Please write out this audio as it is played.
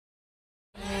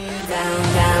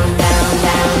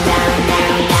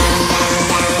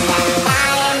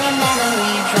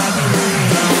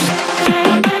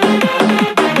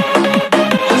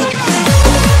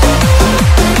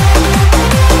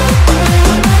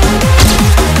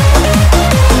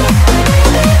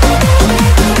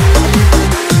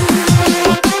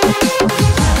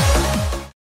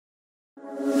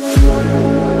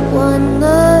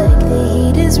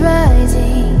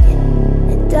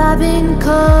I've been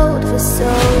cold for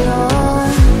so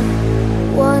long.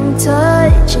 One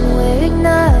touch and we're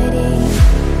igniting,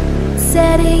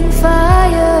 setting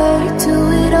fire to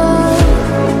it all.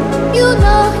 You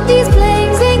know these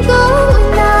flames ain't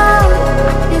going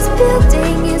out. This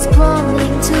building is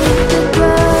crumbling to the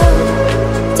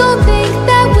ground. Don't think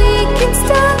that we can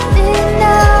stop it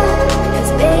now,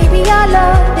 'cause baby our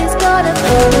love is gonna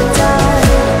burn down.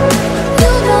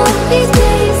 You know these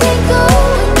days ain't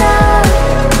going out.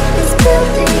 This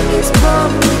building is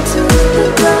crumbling to the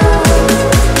ground.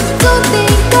 Don't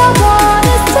think I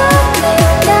wanna stop it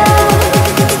now,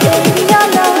 'cause baby our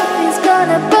love is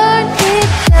gonna burn it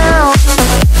down.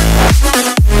 Burn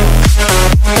it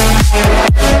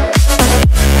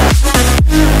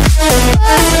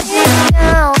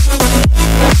down.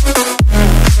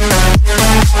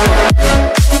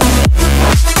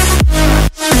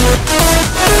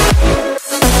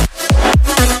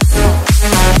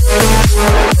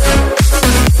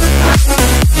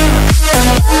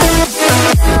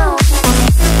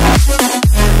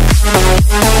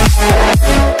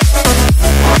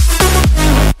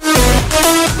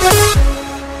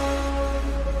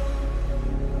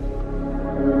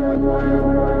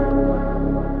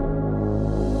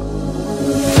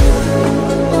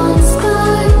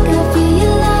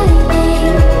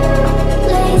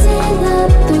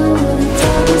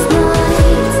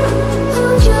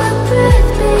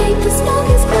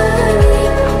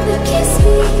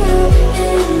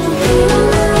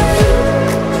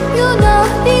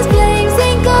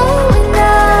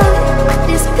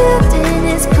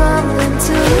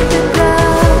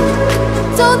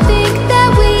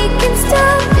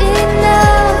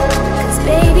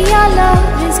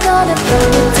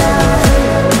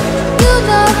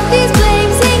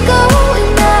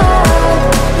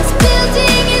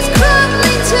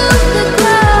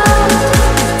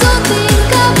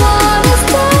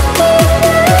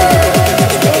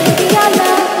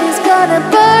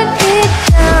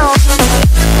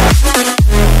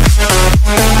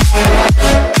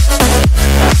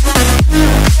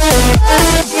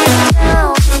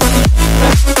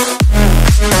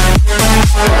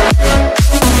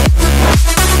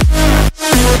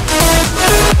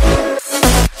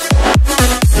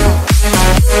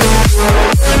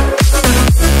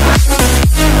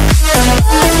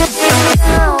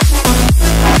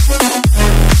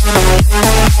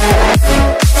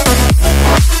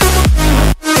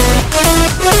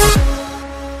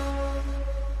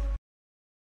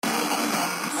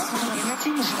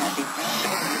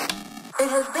 It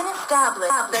has been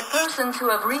established that persons who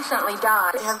have recently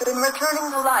died have been returning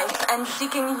to life and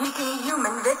seeking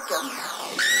human victims.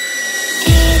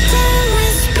 It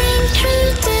always been through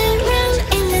the room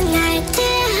in the night,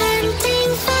 they're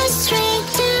hunting for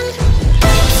straighten.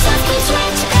 Pipes of the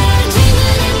sweat,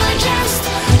 adrenaline in my chest.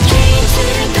 Came to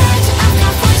the bed, I've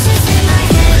got voices in my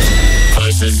head.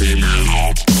 Voices in my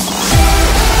head.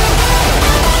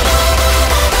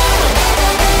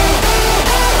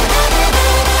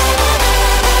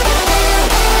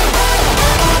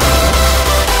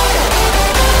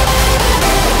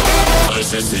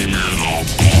 Voices in my head.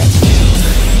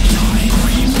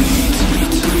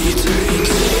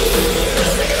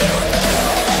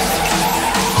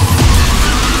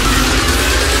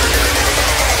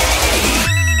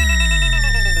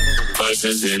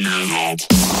 Voices in my head.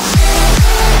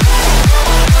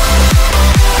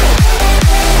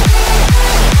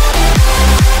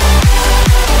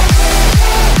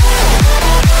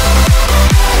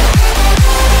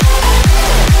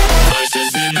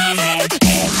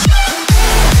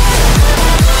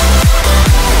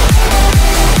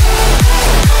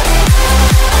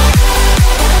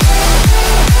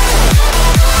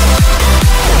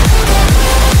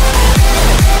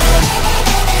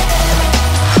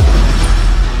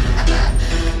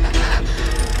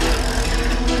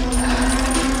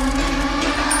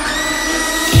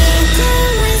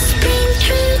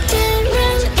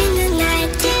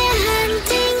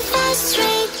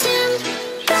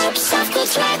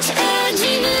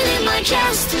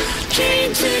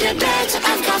 Came to the bed,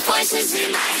 I've got voices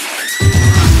in my head.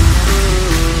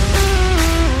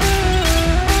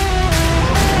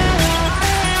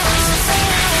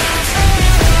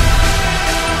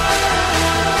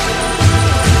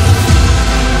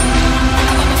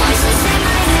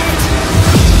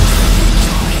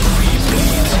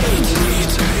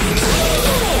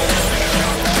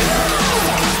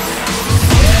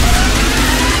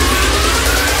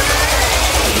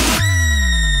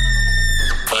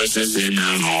 Voices in my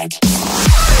head.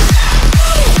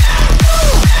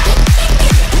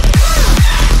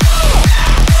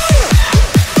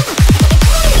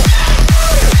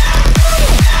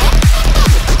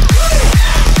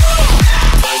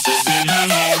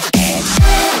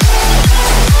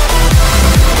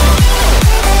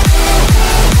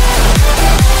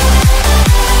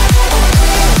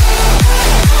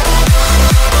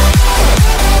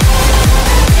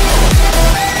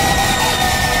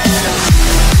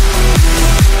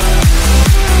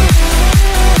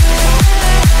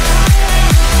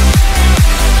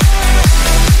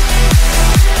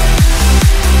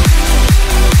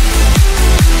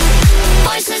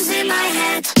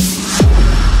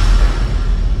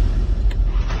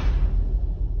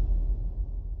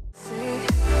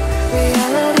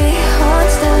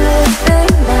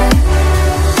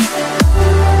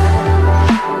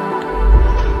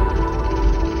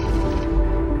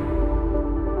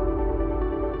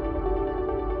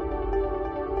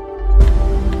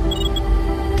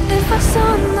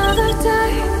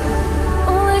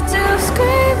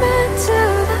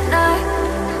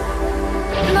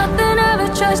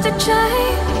 Tries to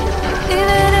change,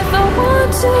 even if I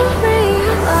want to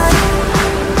realize.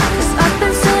 'Cause I've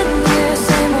been sitting here,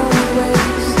 same old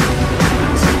ways,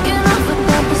 taking off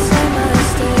without the same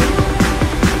mistake.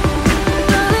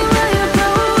 Darling, will you go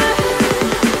away?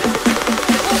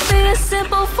 It won't be as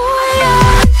simple for you.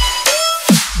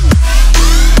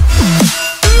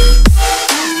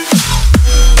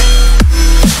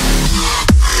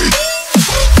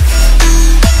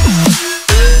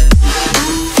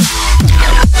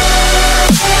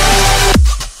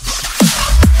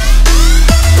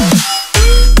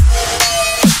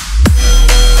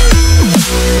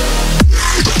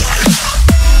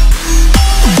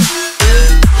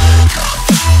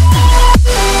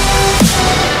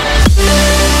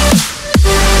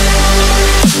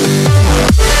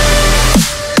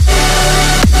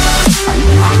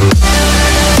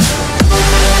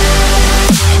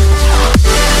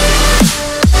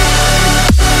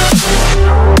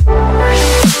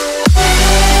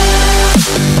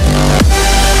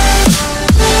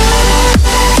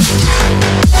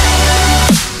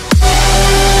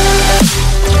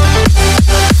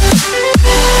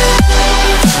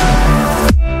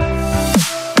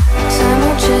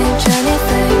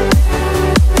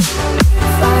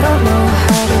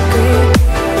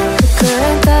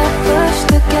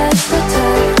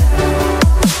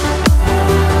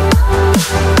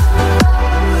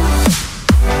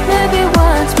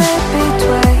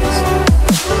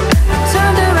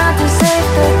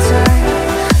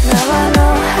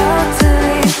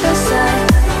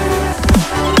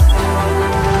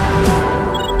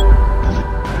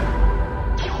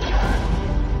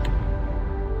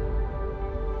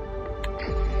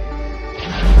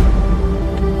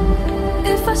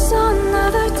 If I saw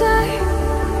another day,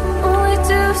 only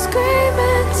to scream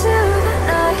into